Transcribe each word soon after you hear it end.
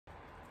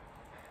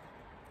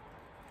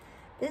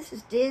This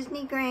is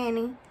Disney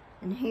Granny,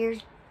 and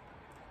here's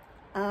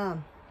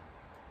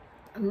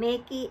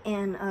Mickey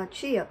and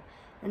Chip,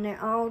 and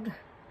they're all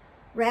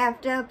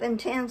wrapped up in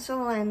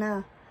tinsel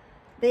and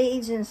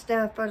beads and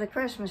stuff for the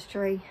Christmas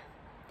tree.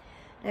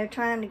 They're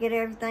trying to get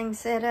everything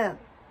set up.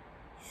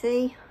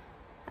 See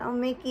how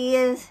Mickey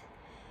is?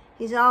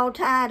 He's all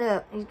tied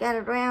up. He's got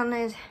it around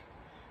his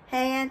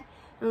head.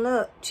 And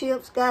look,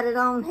 Chip's got it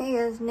on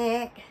his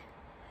neck.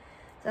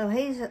 So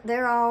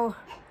they're all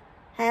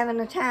having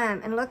a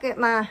time. And look at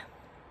my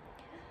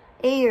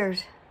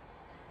ears.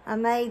 I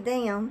made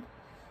them.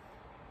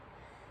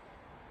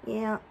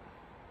 Yeah,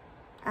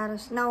 out of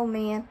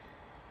snowmen.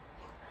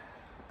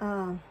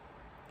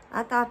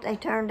 I thought they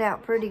turned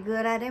out pretty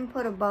good. I didn't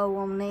put a bow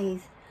on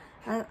these.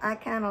 I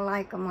kind of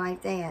like them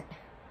like that.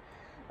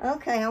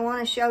 Okay, I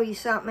want to show you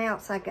something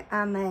else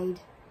I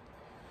made.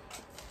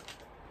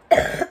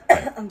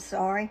 I'm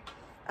sorry.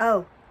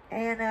 Oh,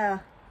 and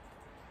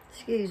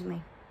excuse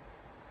me.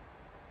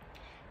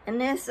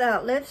 And this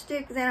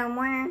lipstick that I'm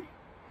wearing,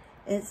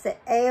 it's the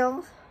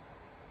Elf.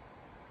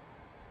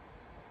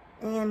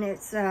 And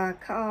it's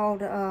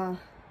called, what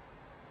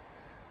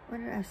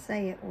did I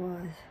say it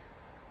was?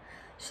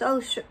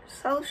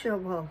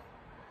 Sociable.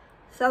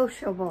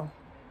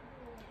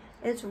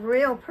 It's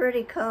real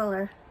pretty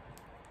color.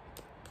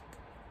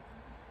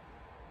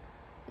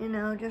 You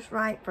know, just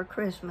right for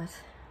Christmas.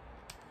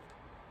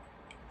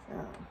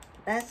 So,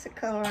 that's the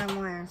color I'm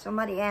wearing.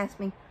 Somebody asked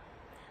me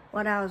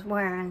what I was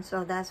wearing,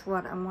 so that's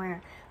what I'm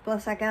wearing.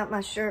 Plus, I got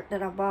my shirt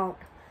that I bought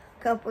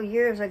a couple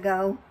years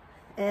ago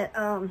at,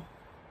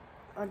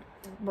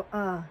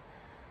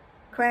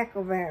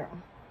 Cracker Barrel.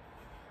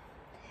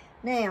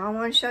 Now, I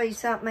want to show you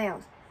something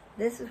else.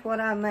 This is what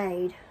I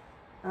made.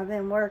 I've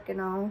been working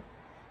on.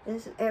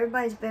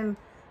 Everybody's been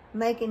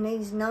making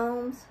these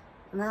gnomes.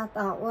 And I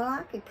thought, well,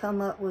 I could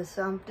come up with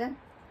something.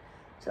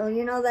 So,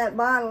 you know that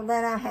bottle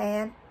that I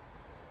had?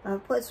 I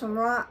put some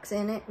rocks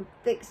in it and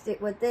fixed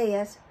it with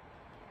this.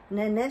 And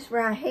then this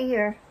right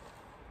here,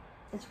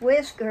 it's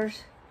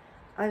whiskers.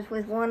 I was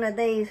with one of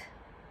these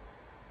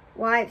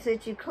wipes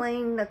that you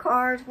clean the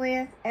cars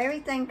with.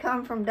 Everything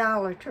come from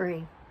Dollar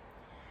Tree.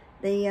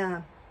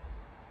 The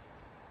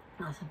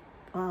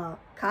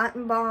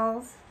cotton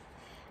balls.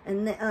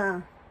 And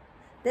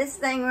this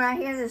thing right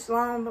here, this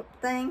long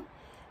thing,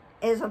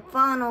 is a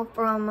funnel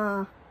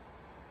from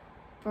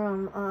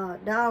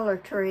Dollar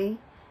Tree,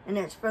 and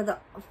it's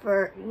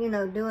for you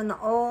know, doing the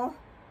oil,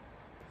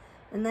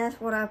 and that's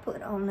what I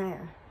put on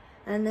there.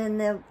 And then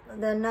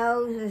the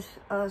nose is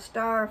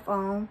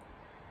styrofoam,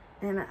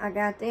 and I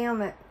got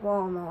them at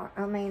Walmart.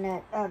 I mean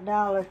at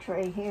Dollar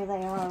Tree. Here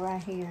they are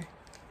right here.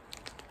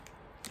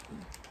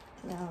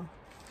 So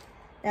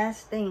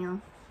that's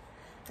them,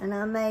 and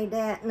I made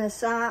that. And the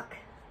sock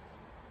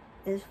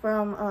is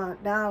from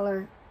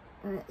Dollar.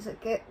 And it's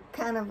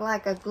kind of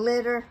like a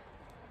glitter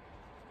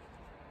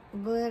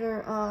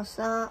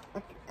sock.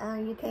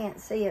 You can't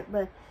see it,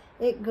 but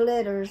it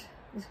glitters.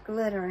 It's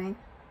glittering.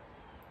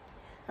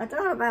 I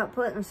thought about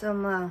putting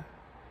some,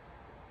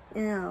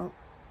 you know,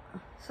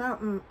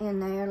 something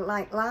in there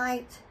like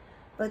lights,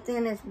 but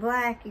then it's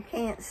black. You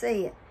can't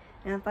see it.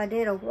 Now, if I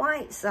did a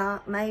white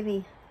sock,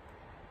 maybe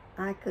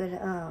I could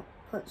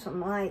put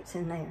some lights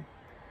in there.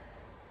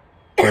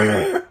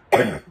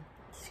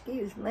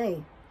 Excuse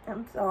me.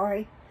 I'm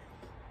sorry.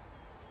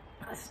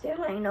 I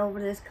still ain't over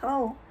this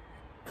cold.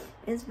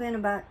 It's been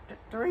about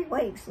 3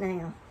 weeks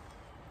now.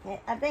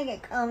 I think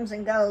it comes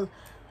and goes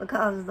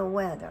because of the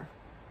weather.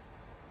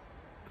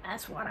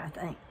 That's what I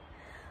think.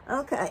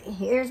 Okay,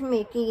 here's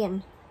Mickey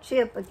and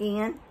Chip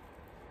again.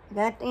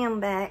 Got them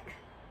back.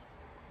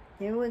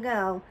 Here we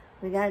go.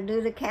 We got to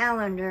do the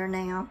calendar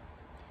now.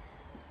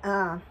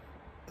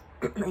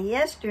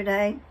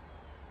 Yesterday,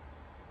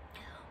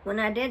 when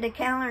I did the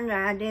calendar,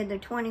 I did the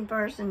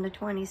 21st and the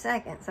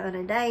 22nd. So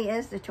today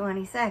is the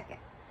 22nd.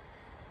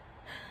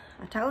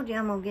 I told you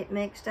I'm going to get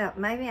mixed up.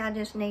 Maybe I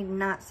just need to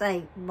not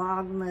say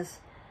Vlogmas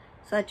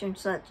such and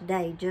such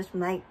day. Just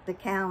make the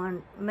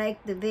calendar,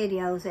 make the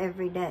videos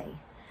every day.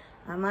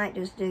 I might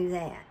just do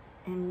that.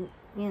 And,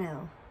 you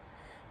know,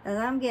 because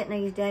I'm getting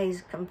these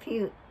days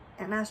confused.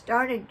 And I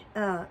started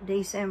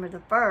December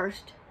the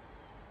 1st.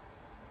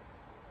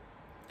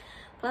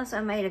 Plus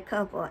I made a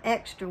couple of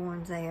extra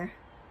ones there.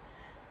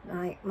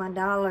 Like my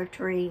Dollar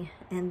Tree,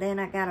 and then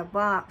I got a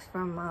box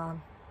from,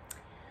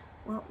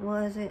 what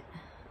was it,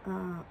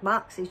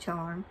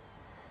 BoxyCharm.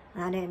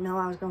 I didn't know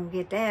I was going to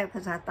get that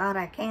because I thought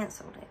I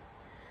canceled it.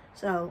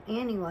 So,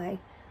 anyway,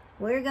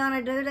 we're going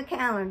to do the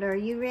calendar. Are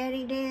you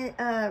ready,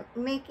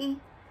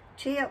 Mickey?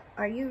 Chip,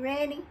 are you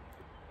ready?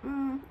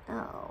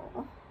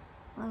 Oh,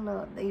 I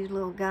love these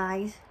little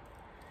guys.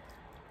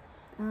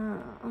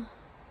 I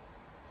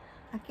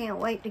can't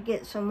wait to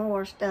get some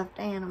more stuffed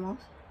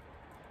animals.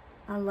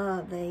 I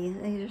love these.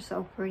 These are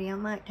so pretty. I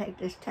might take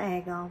this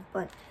tag off,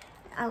 but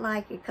I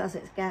like it because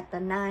it's got the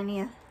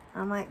 90th.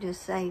 I might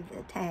just save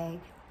the tag.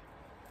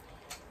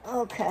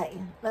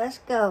 Okay, let's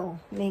go,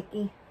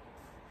 Mickey.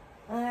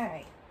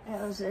 Alright,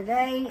 so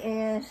today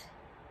is,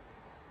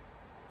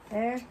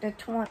 there's the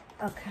 20,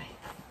 okay.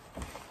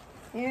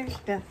 Here's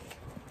the,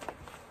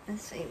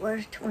 let's see,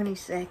 where's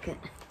 22nd?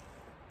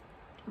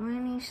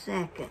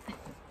 22nd.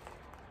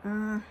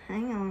 Hang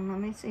on, let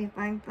me see if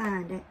I can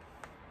find it.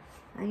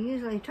 I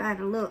usually try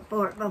to look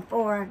for it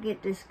before I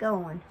get this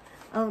going.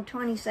 Oh,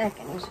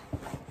 22nd is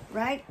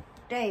right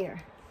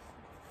there.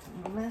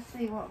 Well, let's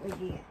see what we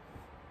get.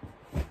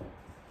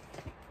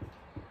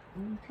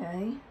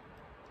 Okay.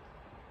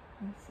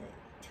 Let's see,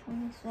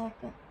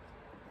 22nd.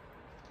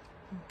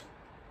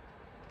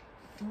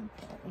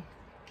 Okay.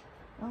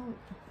 Oh,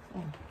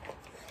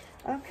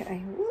 yeah.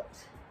 Okay,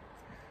 whoops.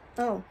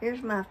 Oh,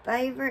 here's my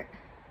favorite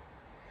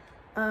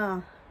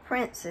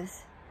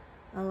princess.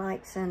 I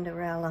like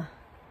Cinderella.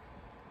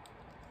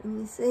 Can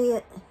you see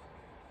it?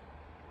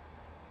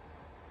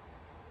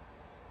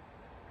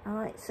 I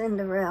like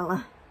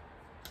Cinderella.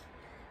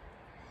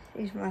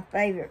 She's my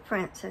favorite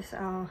princess.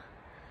 I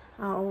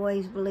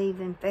always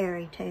believe in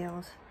fairy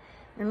tales.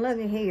 And look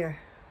at here.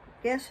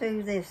 Guess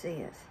who this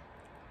is?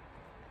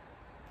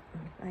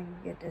 If I can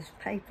get this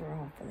paper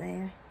off of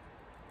there.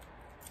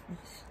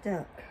 It's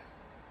stuck.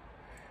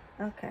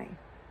 Okay,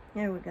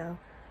 here we go.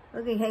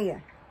 Look at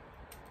here.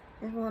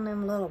 There's one of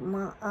them little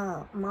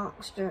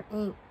Monster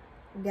Ink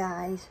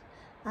guys.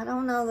 I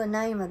don't know the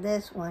name of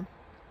this one.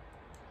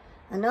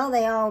 I know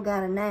they all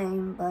got a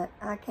name, but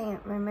I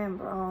can't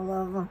remember all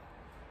of them.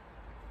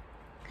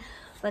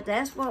 But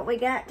that's what we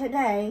got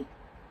today.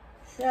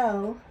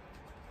 So,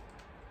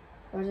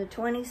 for the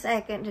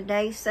 22nd,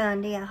 today's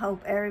Sunday. I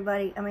hope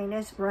everybody, I mean,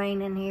 it's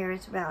raining here.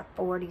 It's about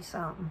 40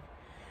 something.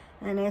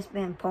 And it's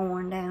been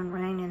pouring down,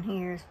 raining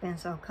here. It's been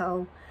so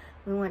cold.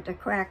 We went to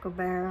Cracker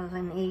Barrels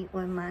and eat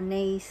with my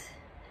niece,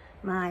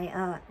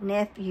 my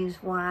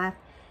nephew's wife,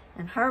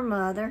 and her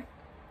mother.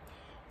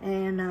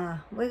 And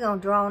we're going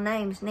to draw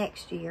names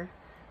next year.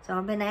 So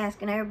I've been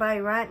asking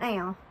everybody right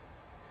now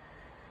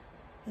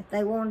if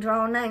they want to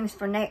draw names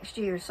for next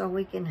year so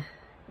we can,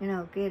 you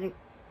know, get it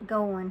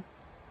going.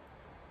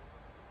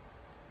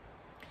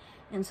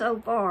 And so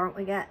far,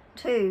 we got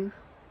 2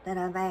 that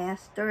I've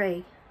asked,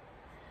 3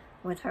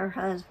 with her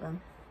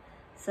husband.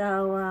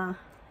 So,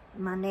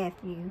 my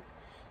nephew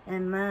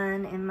and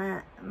mine and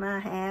my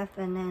half,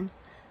 and then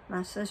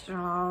my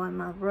sister-in-law and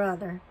my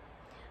brother.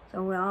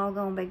 So we're all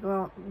going to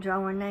be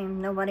drawing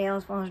names. Nobody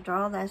else wants to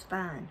draw, that's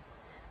fine.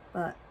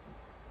 But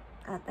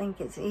I think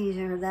it's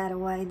easier that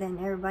way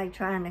than everybody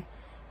trying to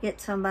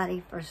get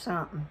somebody for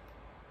something.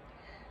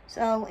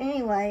 So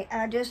anyway,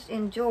 I just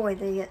enjoy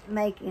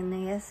making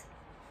this.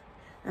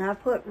 And I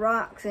put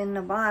rocks in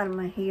the bottom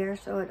of here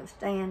so it'll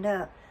stand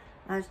up.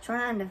 I was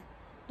trying to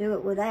do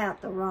it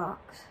without the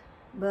rocks,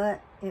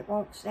 but it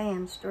won't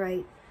stand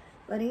straight.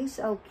 But he's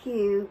so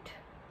cute,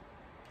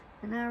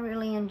 and I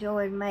really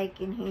enjoyed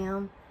making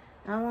him.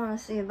 I want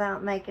to see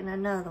about making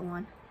another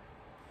one.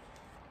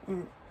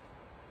 And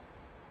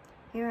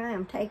here I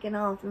am taking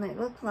off, and it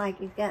looks like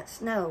he's got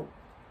snow.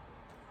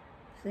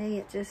 See,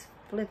 it's just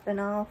flipping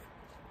off.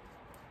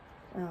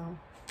 So,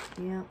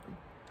 yep.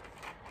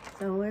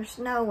 So we're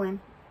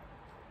snowing.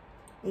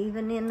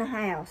 Even in the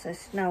house, it's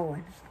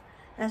snowing.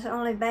 That's the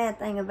only bad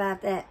thing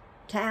about that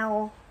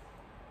towel.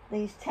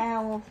 These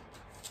towels,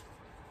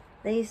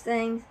 these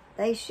things,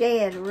 they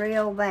shed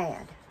real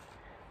bad.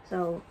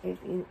 So if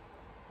you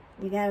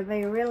got to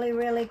be really,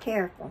 really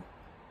careful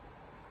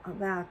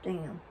about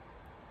them.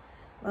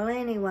 Well,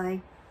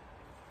 anyway,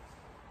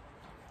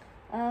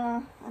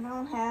 I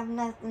don't have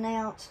nothing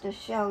else to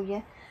show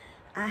you.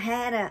 I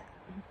had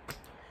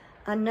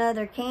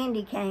another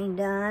candy cane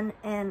done,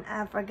 and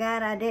I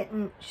forgot I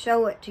didn't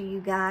show it to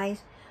you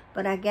guys,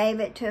 but I gave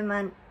it to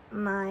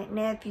my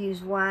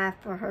nephew's wife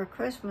for her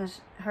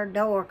Christmas, her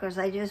door, because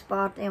they just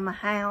bought them a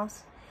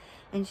house,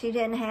 and she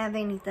didn't have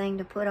anything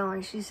to put on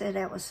it. She said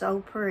that was so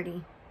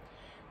pretty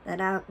that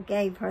I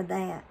gave her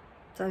that.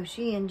 So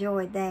she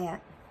enjoyed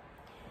that.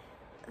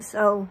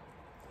 So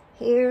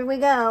here we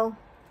go.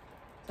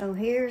 So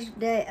here's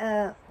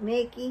the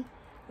Mickey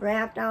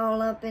wrapped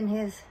all up in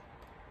his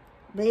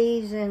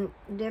beads and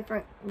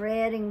different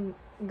red and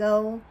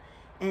gold,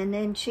 and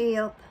then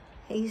Chip,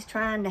 he's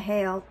trying to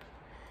help.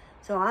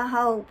 So I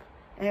hope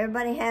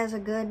everybody has a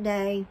good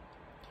day,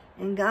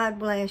 and God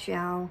bless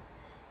y'all.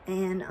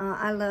 And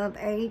I love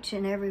each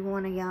and every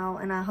one of y'all,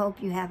 and I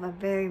hope you have a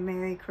very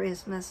Merry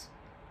Christmas.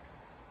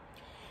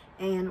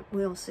 And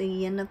we'll see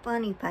you in the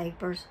funny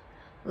papers.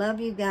 Love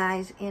you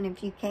guys, and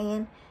if you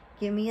can,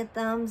 give me a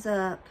thumbs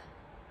up,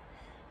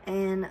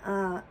 and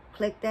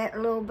click that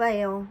little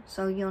bell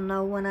so you'll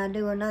know when I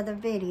do another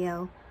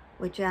video,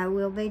 which I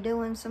will be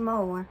doing some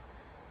more.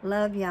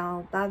 Love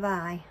y'all.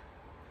 Bye-bye.